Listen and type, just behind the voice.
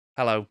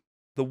Hello.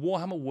 The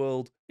Warhammer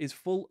world is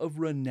full of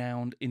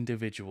renowned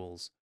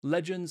individuals,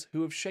 legends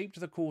who have shaped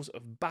the course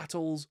of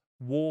battles,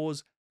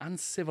 wars, and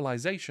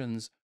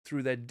civilizations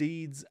through their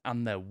deeds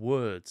and their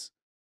words.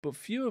 But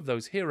few of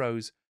those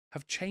heroes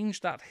have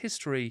changed that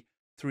history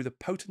through the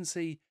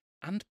potency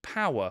and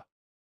power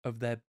of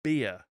their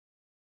beer.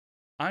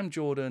 I'm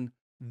Jordan,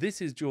 this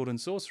is Jordan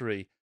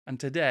Sorcery, and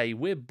today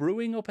we're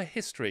brewing up a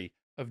history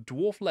of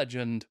dwarf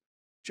legend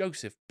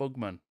Josef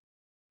Bugman.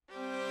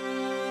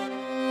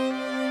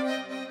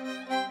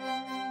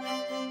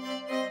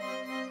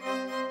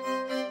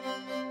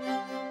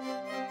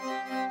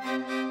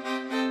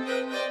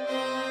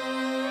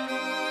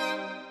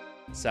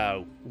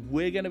 So,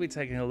 we're going to be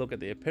taking a look at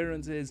the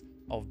appearances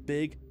of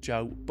Big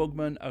Joe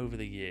Bugman over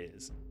the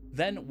years.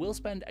 Then we'll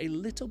spend a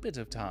little bit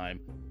of time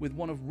with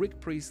one of Rick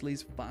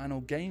Priestley's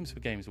final games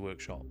for Games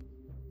Workshop,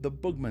 The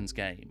Bugman's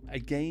Game, a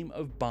game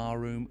of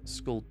barroom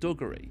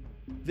skullduggery.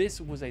 This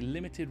was a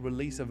limited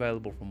release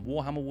available from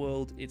Warhammer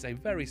World. It's a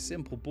very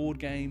simple board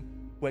game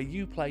where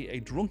you play a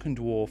drunken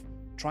dwarf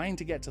trying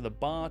to get to the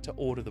bar to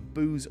order the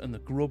booze and the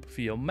grub for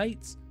your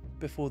mates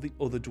before the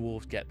other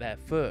dwarves get there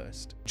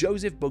first.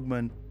 Josef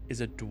Bugman is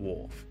a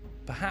dwarf,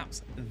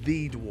 perhaps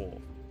the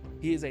dwarf.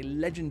 He is a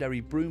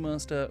legendary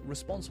brewmaster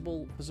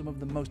responsible for some of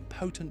the most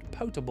potent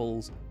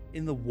potables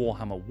in the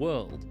Warhammer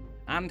world,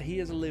 and he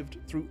has lived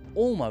through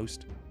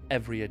almost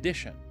every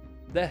edition.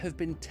 There have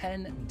been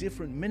 10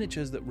 different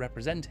miniatures that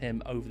represent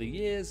him over the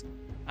years,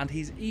 and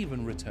he's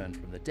even returned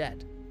from the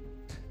dead.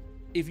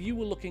 If you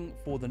were looking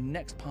for the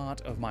next part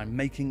of my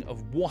Making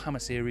of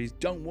Warhammer series,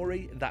 don't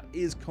worry, that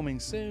is coming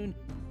soon,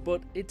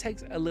 but it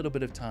takes a little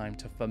bit of time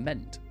to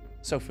ferment.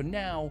 So for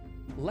now,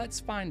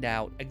 let's find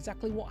out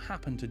exactly what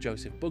happened to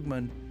Josef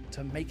Bugman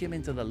to make him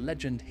into the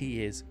legend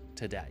he is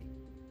today.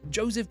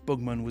 Josef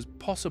Bugman was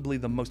possibly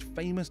the most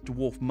famous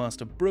dwarf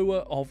master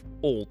brewer of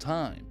all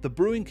time. The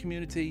brewing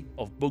community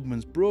of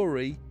Bugman's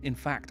Brewery, in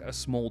fact a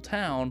small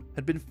town,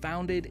 had been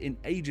founded in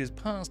ages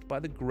past by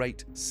the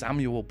great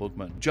Samuel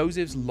Bugman,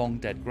 Josef's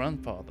long-dead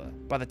grandfather.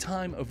 By the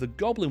time of the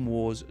Goblin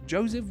Wars,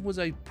 Josef was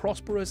a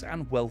prosperous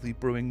and wealthy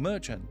brewing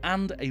merchant,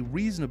 and a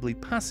reasonably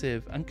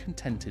passive and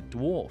contented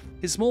dwarf.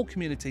 His small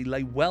community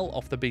lay well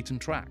off the beaten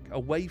track,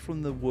 away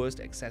from the worst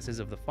excesses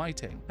of the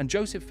fighting, and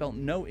Josef felt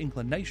no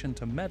inclination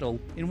to meddle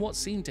in what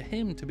seemed to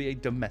him to be a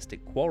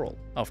domestic quarrel.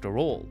 After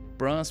all,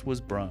 brass was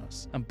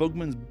brass, and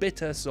Bugman's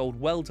bitter sold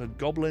well to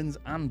goblins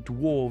and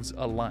dwarves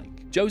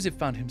alike. Josef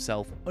found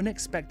himself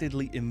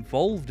unexpectedly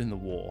involved in the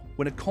war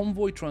when a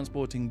convoy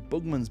transporting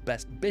Bugman's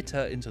best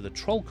bitter into the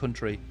Troll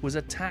Country was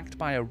attacked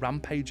by a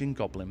rampaging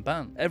goblin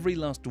band. Every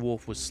last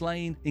dwarf was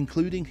slain,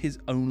 including his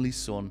only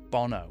son,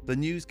 Bono. The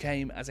news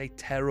came as a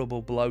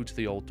terrible blow to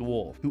the old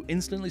dwarf, who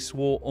instantly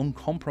swore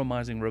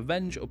uncompromising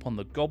revenge upon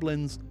the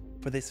goblins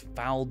for this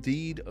foul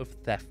deed of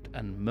theft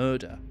and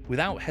murder.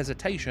 Without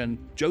hesitation,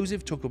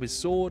 Josef took up his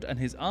sword and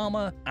his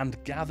armor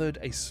and gathered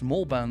a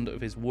small band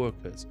of his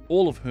workers,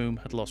 all of whom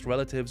had lost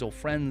relatives or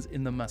friends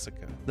in the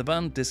massacre. The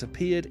band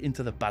disappeared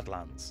into the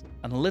Badlands,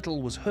 and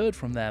little was heard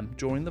from them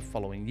during the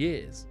following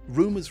years.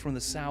 Rumors from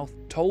the south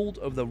told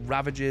of the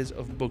ravages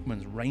of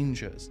Bugman's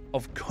rangers,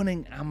 of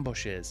cunning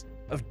ambushes,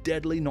 of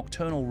deadly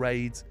nocturnal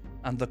raids,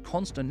 and the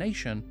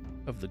consternation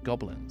of the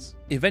goblins.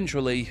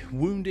 Eventually,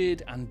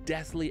 wounded and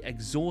deathly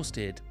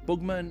exhausted,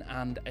 Bugman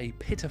and a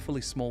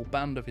pitifully small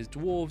band of his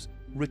dwarves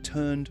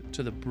returned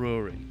to the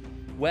brewery,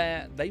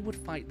 where they would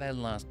fight their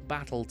last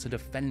battle to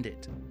defend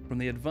it from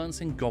the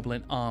advancing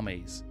goblin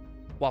armies.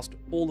 Whilst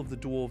all of the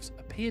dwarves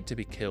appeared to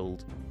be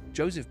killed,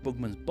 Josef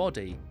Bugman's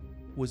body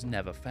was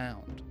never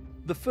found.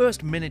 The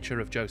first miniature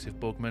of Josef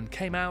Bugman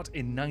came out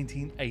in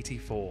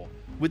 1984,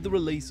 with the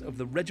release of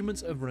the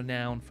Regiments of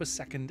Renown for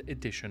 2nd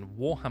edition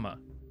Warhammer.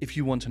 If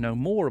you want to know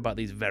more about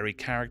these very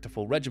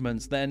characterful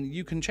regiments, then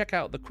you can check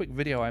out the quick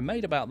video I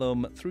made about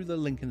them through the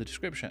link in the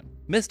description.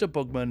 Mr.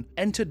 Bugman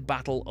entered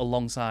battle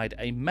alongside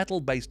a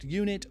metal-based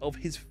unit of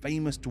his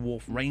famous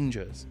dwarf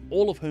rangers,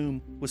 all of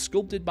whom were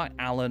sculpted by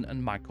Alan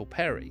and Michael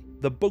Perry.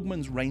 The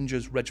Bugman's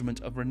Rangers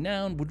Regiment of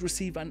Renown would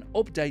receive an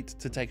update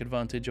to take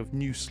advantage of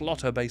new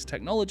slaughter-based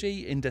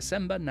technology in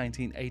December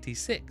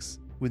 1986.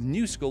 With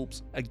new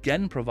sculpts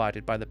again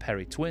provided by the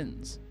Perry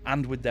twins.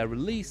 And with their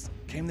release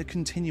came the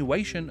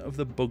continuation of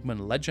the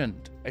Bugman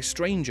legend. A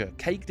stranger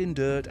caked in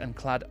dirt and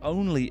clad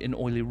only in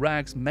oily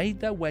rags made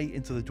their way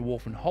into the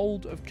dwarven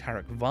hold of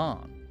Carrick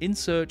Varn in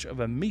search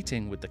of a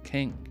meeting with the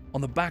king.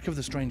 On the back of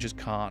the stranger's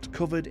cart,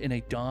 covered in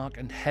a dark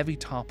and heavy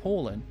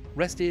tarpaulin,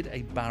 rested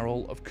a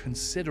barrel of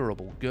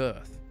considerable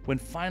girth. When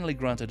finally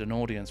granted an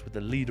audience with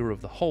the leader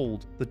of the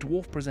hold, the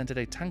dwarf presented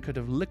a tankard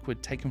of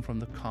liquid taken from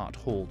the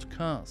cart-hauled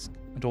cask.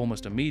 And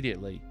almost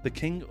immediately, the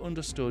king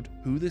understood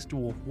who this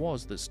dwarf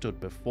was that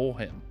stood before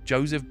him.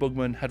 Josef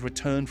Bugman had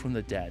returned from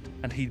the dead,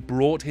 and he'd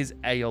brought his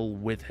ale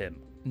with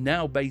him.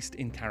 Now based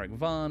in Carrick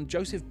Varn,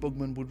 Josef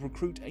Bugman would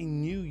recruit a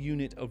new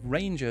unit of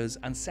rangers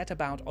and set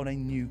about on a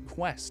new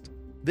quest,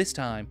 this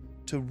time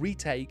to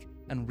retake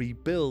and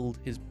rebuild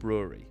his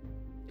brewery.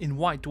 In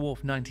White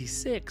Dwarf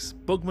 96,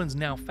 Bugman's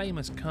now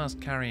famous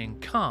cast-carrying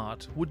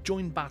cart would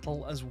join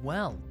battle as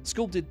well.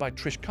 Sculpted by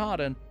Trish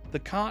Carden, the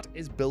cart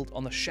is built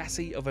on the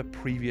chassis of a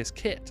previous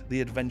kit,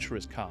 the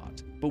Adventurer's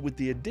Cart, but with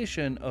the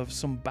addition of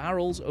some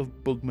barrels of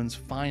Bugman's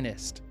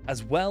finest,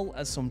 as well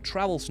as some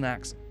travel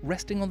snacks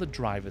resting on the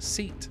driver's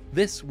seat.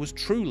 This was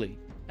truly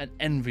an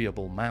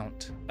enviable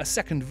mount. A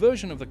second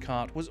version of the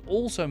cart was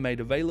also made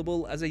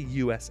available as a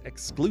US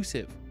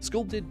exclusive.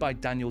 Sculpted by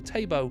Daniel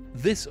Tabo,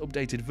 this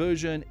updated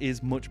version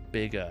is much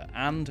bigger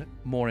and,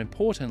 more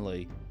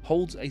importantly,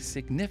 holds a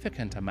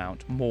significant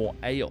amount more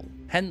ale.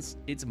 Hence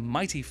its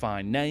mighty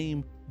fine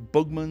name,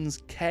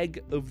 Bugman's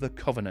Keg of the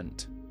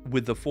Covenant.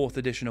 With the 4th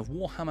edition of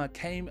Warhammer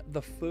came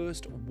the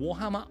first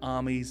Warhammer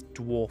Armies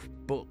Dwarf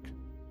book,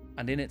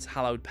 and in its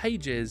hallowed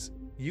pages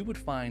you would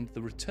find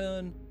the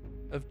return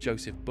of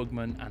Josef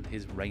Bugman and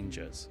his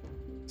Rangers.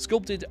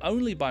 Sculpted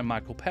only by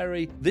Michael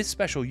Perry, this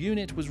special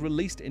unit was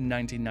released in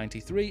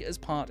 1993 as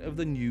part of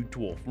the new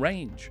Dwarf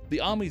range.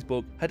 The Armies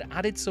book had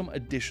added some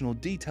additional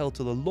detail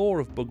to the lore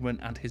of Bugman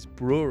and his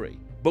brewery.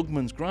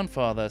 Bugman's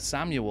grandfather,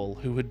 Samuel,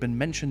 who had been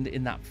mentioned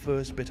in that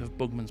first bit of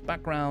Bugman's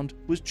background,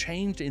 was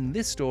changed in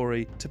this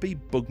story to be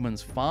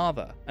Bugman's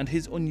father, and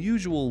his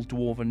unusual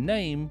dwarven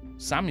name,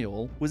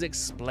 Samuel, was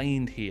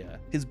explained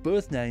here. His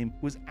birth name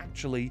was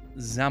actually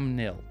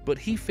Zamnil, but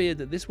he feared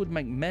that this would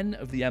make men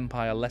of the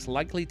Empire less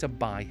likely to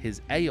buy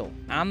his ale,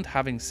 and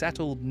having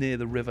settled near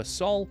the River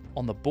Sol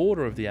on the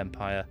border of the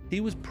Empire, he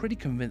was pretty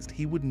convinced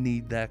he would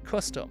need their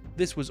custom.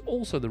 This was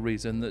also the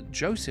reason that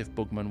Josef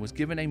Bugman was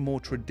given a more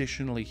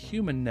traditionally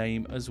human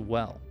name as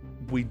well.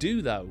 We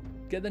do, though,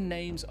 get the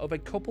names of a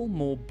couple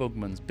more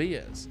Bugman's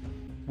beers.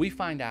 We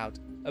find out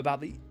about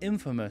the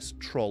infamous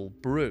Troll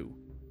Brew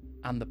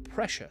and the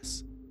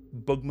precious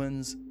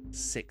Bugman's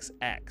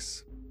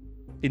 6X.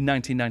 In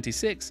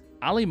 1996,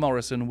 Ali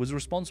Morrison was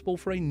responsible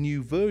for a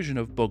new version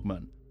of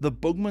Bugman, the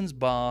Bugman's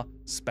Bar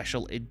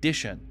Special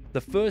Edition, the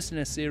first in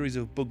a series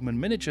of Bugman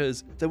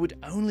miniatures that would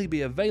only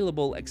be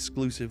available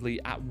exclusively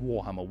at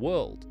Warhammer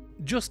World.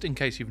 Just in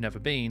case you've never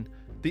been,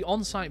 the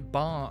on-site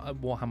bar at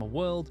Warhammer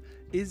World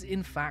is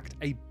in fact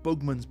a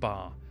Bugman's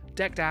bar,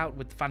 decked out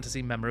with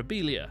fantasy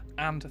memorabilia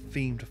and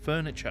themed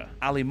furniture.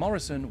 Ali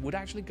Morrison would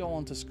actually go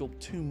on to sculpt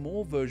 2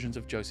 more versions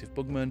of Josef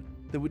Bugman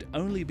that would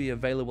only be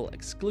available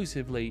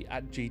exclusively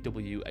at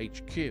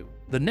GWHQ.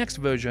 The next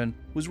version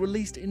was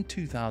released in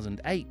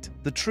 2008.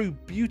 The true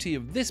beauty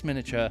of this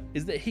miniature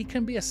is that he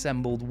can be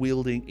assembled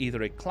wielding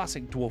either a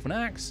classic dwarven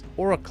axe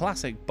or a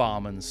classic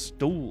barman's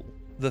stool.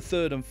 The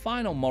third and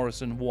final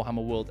Morrison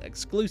Warhammer World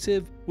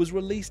exclusive was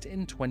released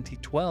in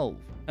 2012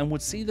 and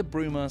would see the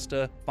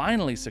brewmaster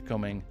finally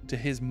succumbing to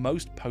his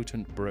most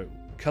potent brew.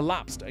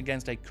 Collapsed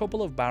against a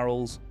couple of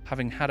barrels,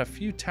 having had a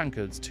few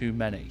tankards too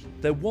many.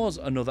 There was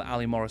another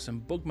Ali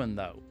Morrison Bugman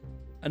though,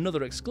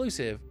 another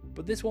exclusive,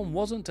 but this one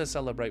wasn't to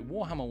celebrate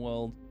Warhammer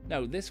World,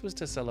 no, this was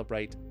to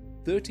celebrate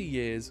 30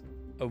 years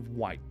of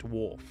White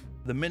Dwarf.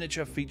 The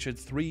miniature featured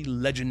 3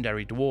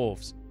 legendary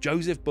dwarves,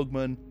 Josef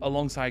Bugman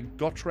alongside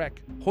Gotrek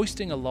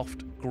hoisting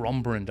aloft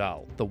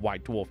Grombrindal, the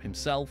White Dwarf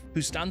himself,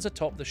 who stands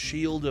atop the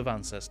Shield of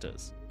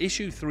Ancestors.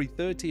 Issue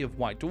 330 of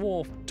White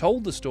Dwarf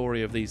told the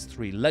story of these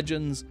 3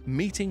 legends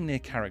meeting near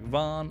Carrick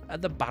Varn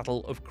at the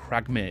Battle of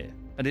Cragmere,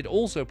 and it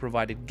also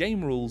provided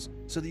game rules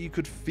so that you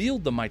could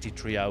field the mighty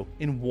trio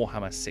in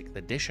Warhammer 6th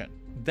edition.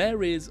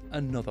 There is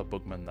another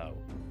Bugman though,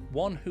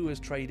 one who has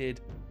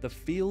traded the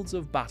fields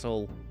of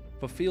battle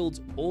for fields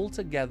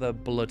altogether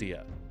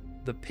bloodier,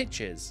 the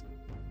pitches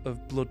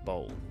of Blood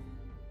Bowl.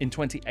 In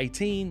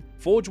 2018,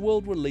 Forge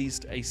World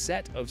released a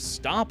set of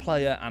star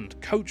player and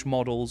coach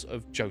models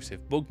of Josef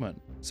Bugman,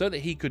 so that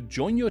he could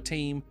join your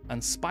team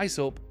and spice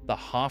up the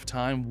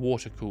halftime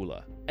water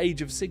cooler.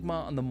 Age of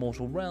Sigmar and the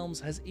Mortal Realms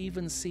has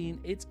even seen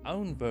its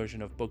own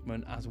version of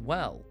Bugman as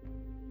well.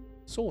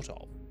 Sort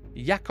of.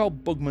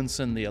 Jakob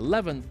Bugmanson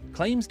XI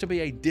claims to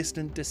be a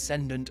distant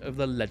descendant of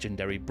the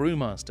legendary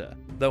brewmaster,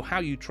 though how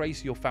you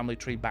trace your family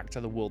tree back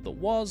to the world that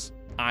was,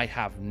 I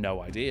have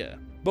no idea.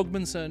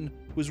 Bugmanson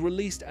was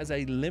released as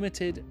a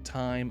limited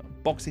time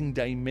Boxing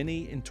Day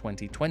mini in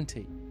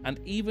 2020, and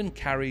even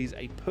carries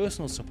a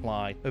personal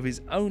supply of his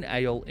own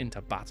ale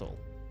into battle.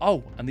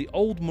 Oh, and the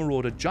old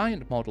Marauder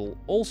Giant model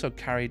also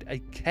carried a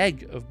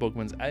keg of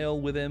Bugman's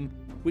ale with him,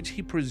 which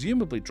he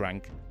presumably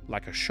drank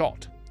like a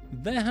shot.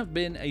 There have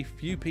been a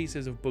few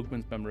pieces of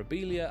Bugman's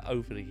memorabilia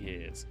over the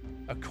years,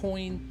 a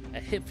coin,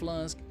 a hip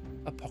flask,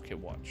 a pocket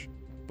watch,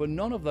 but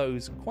none of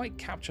those quite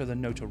capture the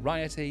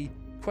notoriety,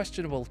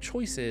 questionable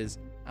choices,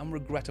 and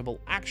regrettable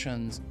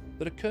actions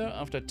that occur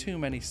after too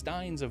many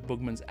steins of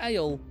Bugman's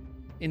ale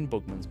in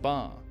Bugman's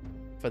bar.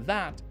 For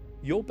that,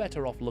 you're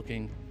better off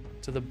looking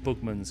to the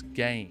Bugman's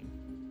game.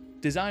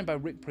 Designed by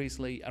Rick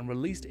Priestley and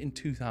released in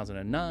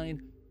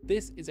 2009,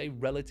 this is a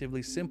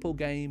relatively simple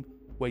game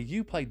where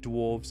you play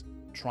dwarves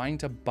trying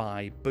to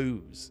buy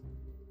booze.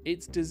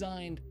 It's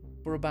designed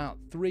for about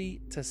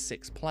 3 to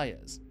 6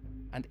 players,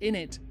 and in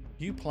it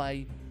you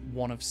play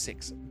one of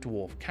 6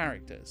 dwarf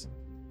characters.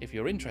 If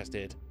you're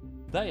interested,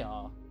 they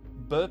are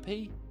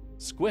Burpy,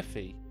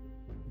 Squiffy,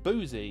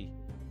 Boozy,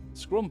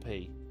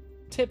 Scrumpy,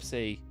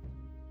 tipsy,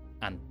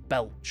 and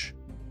belch.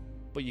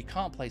 But you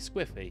can't play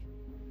Squiffy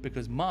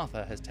because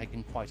Martha has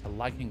taken quite a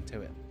liking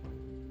to it.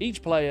 Each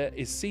player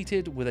is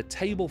seated with a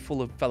table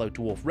full of fellow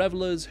dwarf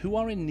revelers who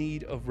are in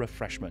need of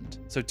refreshment,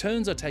 so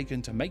turns are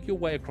taken to make your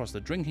way across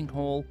the drinking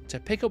hall to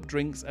pick up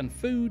drinks and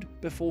food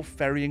before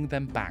ferrying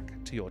them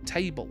back to your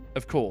table.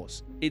 Of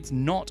course, it's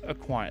not a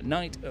quiet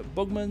night at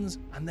Bugman's,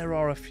 and there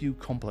are a few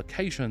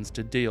complications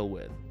to deal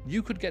with.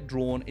 You could get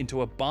drawn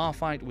into a bar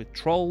fight with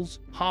trolls,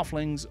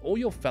 halflings, or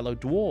your fellow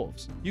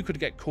dwarves. You could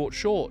get caught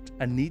short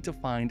and need to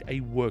find a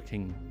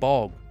working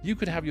bog. You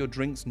could have your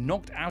drinks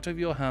knocked out of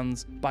your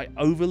hands by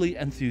overly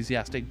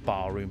enthusiastic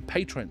barroom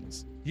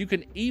patrons. You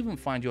can even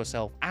find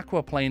yourself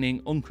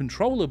aquaplaning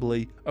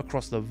uncontrollably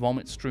across the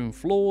vomit-strewn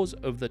floors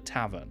of the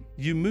tavern.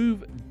 You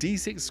move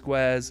d6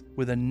 squares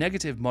with a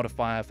negative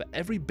modifier for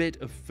every bit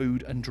of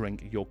food and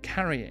drink you're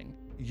carrying.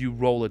 You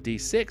roll a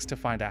d6 to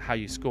find out how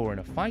you score in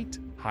a fight,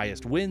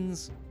 highest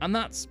wins, and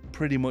that's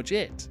pretty much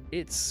it.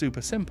 It's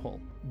super simple.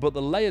 But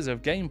the layers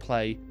of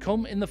gameplay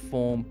come in the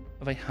form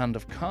of a hand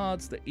of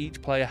cards that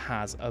each player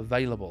has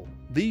available.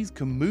 These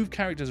can move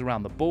characters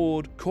around the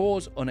board,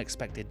 cause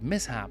unexpected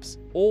mishaps,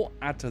 or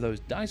add to those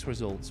dice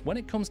results when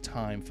it comes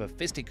time for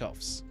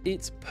fisticuffs.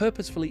 It's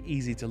purposefully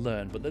easy to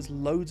learn, but there's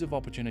loads of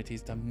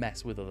opportunities to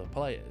mess with other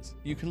players.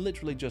 You can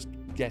literally just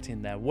get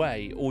in their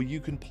way, or you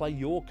can play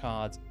your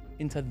cards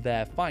into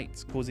their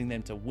fights, causing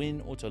them to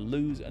win or to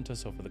lose and to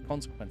suffer the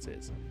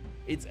consequences.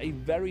 It's a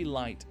very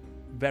light,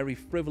 very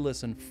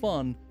frivolous and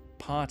fun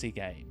party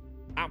game.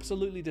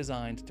 Absolutely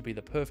designed to be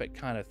the perfect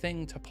kind of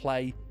thing to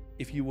play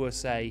if you were,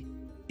 say,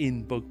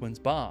 in Bugman's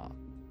bar.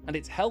 And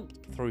it's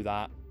helped through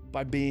that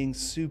by being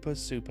super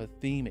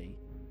themey.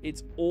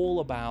 It's all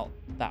about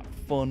that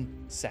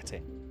fun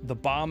setting. The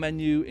bar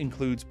menu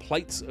includes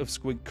plates of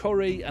squid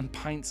curry and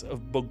pints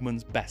of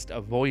Bugman's best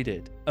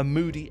avoided. A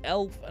moody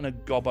elf and a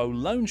gobbo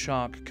loan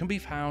shark can be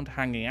found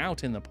hanging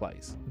out in the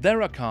place.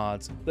 There are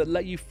cards that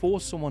let you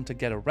force someone to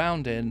get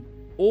around in,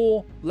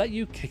 or let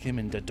you kick him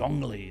into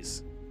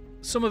donglies.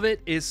 Some of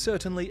it is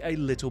certainly a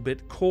little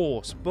bit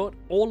coarse, but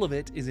all of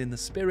it is in the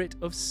spirit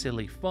of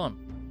silly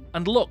fun.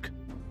 And look,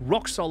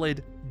 rock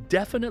solid,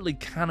 definitely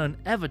canon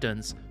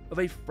evidence of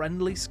a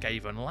friendly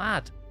Skaven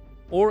lad.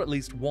 Or at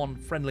least one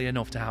friendly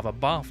enough to have a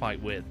bar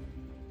fight with.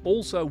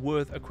 Also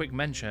worth a quick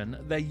mention,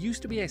 there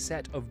used to be a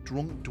set of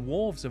drunk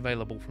dwarves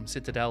available from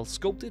Citadel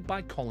sculpted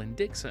by Colin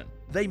Dixon.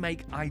 They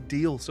make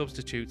ideal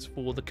substitutes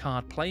for the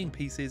card playing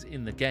pieces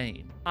in the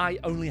game. I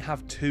only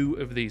have 2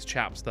 of these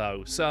chaps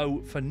though,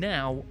 so for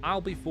now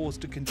I'll be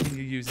forced to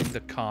continue using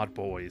the card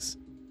boys.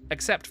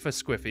 Except for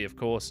Squiffy, of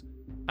course,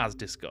 as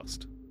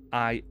discussed.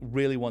 I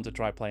really want to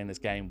try playing this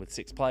game with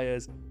 6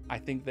 players. I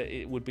think that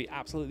it would be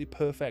absolutely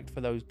perfect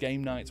for those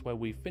game nights where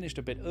we've finished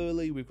a bit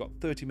early, we've got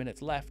 30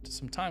 minutes left,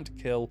 some time to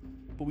kill,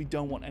 but we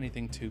don't want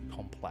anything too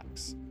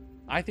complex.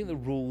 I think the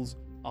rules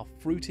are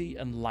fruity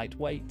and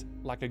lightweight,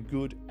 like a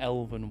good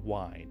elven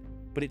wine,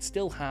 but it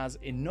still has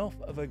enough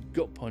of a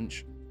gut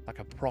punch like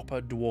a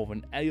proper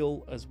dwarven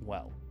ale as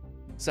well.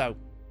 So,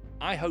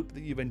 I hope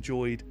that you've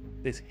enjoyed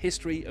this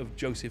history of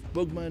Josef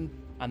Bugman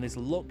and this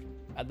look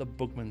at the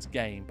Bugman's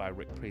Game by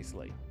Rick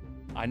Priestley.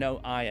 I know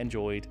I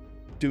enjoyed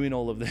doing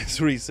all of this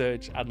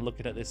research and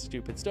looking at this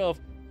stupid stuff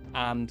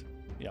and,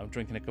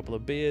 drinking a couple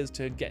of beers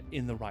to get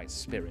in the right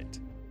spirit.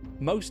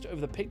 Most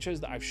of the pictures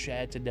that I've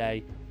shared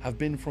today have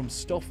been from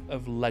Stuff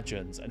of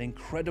Legends, an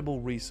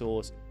incredible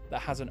resource that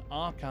has an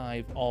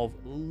archive of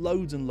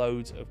loads and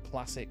loads of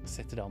classic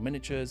Citadel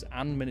miniatures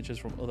and miniatures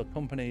from other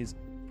companies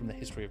from the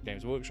history of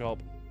Games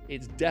Workshop.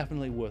 It's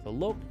definitely worth a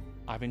look.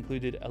 I've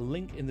included a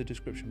link in the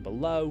description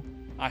below.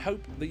 I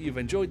hope that you've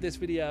enjoyed this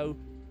video.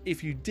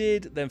 If you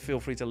did, then feel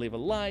free to leave a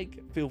like,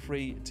 feel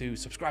free to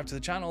subscribe to the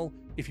channel.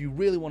 If you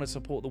really want to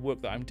support the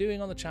work that I'm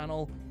doing on the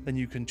channel, then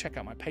you can check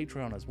out my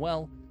Patreon as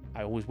well.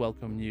 I always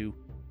welcome new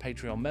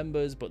Patreon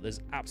members, but there's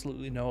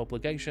absolutely no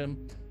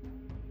obligation.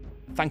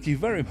 Thank you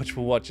very much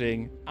for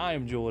watching. I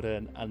am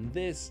Jordan, and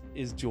this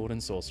is Jordan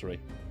Sorcery.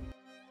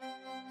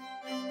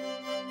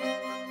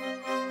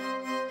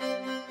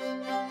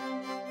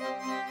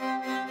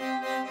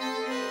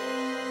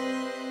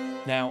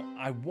 Now,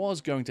 I was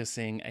going to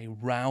sing a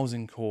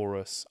rousing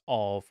chorus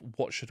of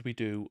What Should We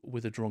Do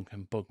with a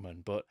Drunken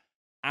Bugman, but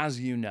as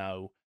you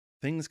know,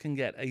 things can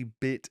get a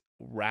bit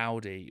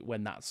rowdy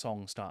when that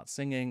song starts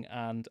singing,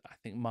 and I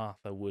think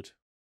Martha would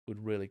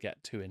really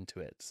get too into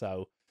it,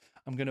 so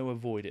I'm going to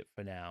avoid it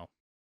for now.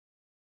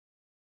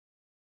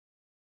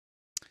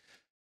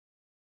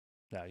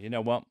 Now, you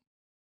know what?